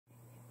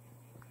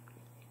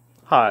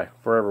Hi,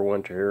 Forever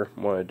Winter here.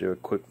 I want to do a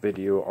quick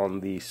video on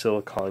the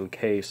silicone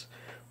case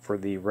for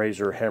the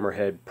Razer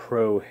Hammerhead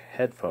Pro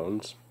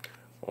headphones.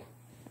 Well,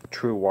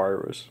 true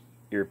wireless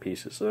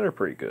earpieces. So they're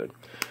pretty good.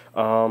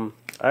 I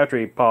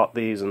actually bought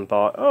these and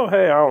thought, oh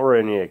hey, I don't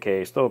really need a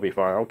case. They'll be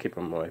fine. I'll keep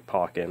them in my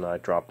pocket. And I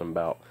dropped them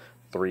about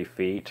 3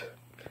 feet.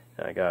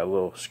 And I got a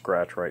little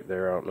scratch right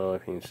there. I don't know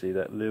if you can see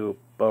that little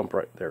bump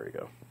right there. We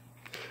go.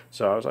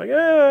 So I was like,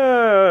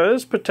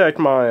 let's protect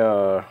my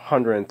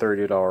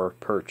 $130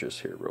 purchase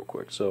here real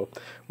quick. So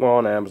went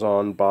on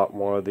Amazon, bought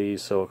one of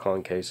these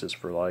silicone cases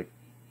for like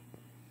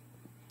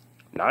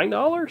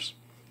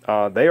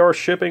 $9. They are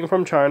shipping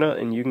from China,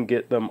 and you can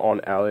get them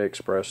on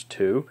AliExpress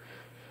too.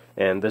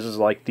 And this is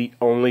like the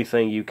only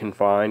thing you can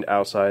find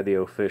outside the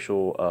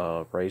official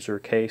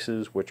Razer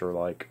cases, which are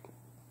like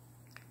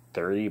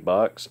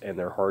 $30, and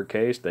they're hard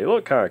case. They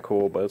look kind of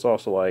cool, but it's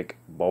also like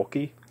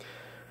bulky.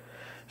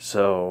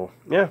 So,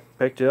 yeah,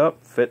 picked it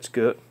up, fits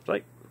good.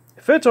 Like,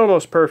 it fits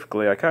almost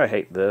perfectly. I kind of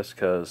hate this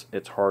because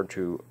it's hard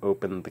to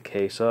open the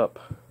case up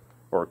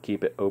or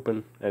keep it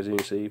open, as you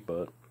can see,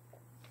 but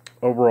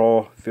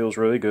overall, feels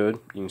really good.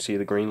 You can see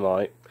the green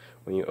light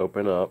when you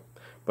open up,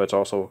 but it's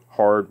also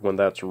hard when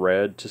that's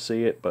red to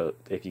see it, but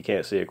if you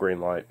can't see a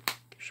green light,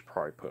 you should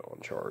probably put it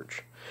on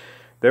charge.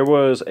 There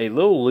was a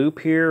little loop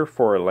here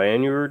for a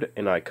lanyard,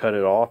 and I cut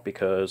it off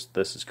because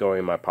this is going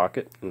in my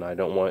pocket, and I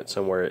don't want it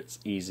somewhere it's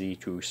easy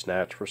to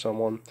snatch for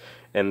someone.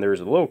 And there's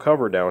a little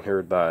cover down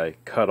here that I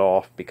cut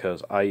off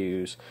because I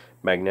use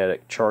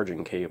magnetic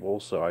charging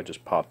cables, so I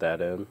just pop that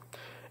in.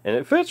 And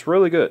it fits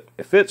really good.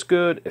 It fits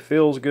good, it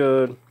feels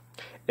good.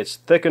 It's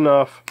thick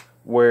enough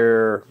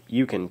where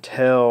you can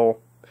tell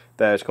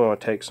that it's going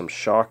to take some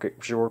shock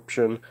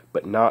absorption,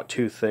 but not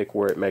too thick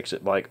where it makes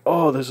it like,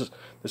 oh, this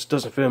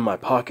doesn't fit in my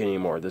pocket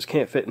anymore. This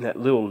can't fit in that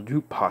little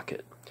loop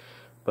pocket.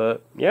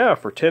 But yeah,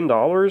 for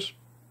 $10,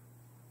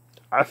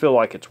 I feel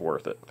like it's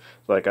worth it.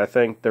 Like, I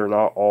think they're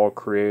not all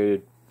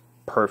created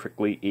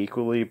perfectly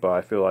equally, but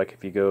I feel like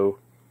if you go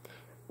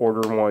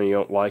order one and you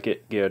don't like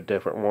it, get a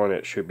different one.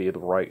 It should be the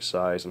right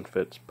size and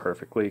fits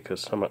perfectly,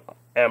 because some of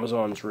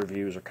Amazon's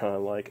reviews are kind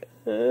of like,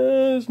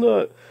 it's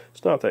not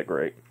that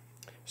great.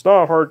 It's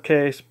not a hard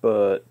case,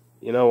 but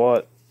you know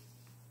what?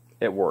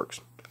 It works.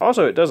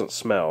 Also, it doesn't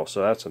smell,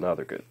 so that's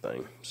another good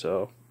thing.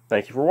 So,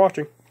 thank you for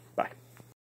watching.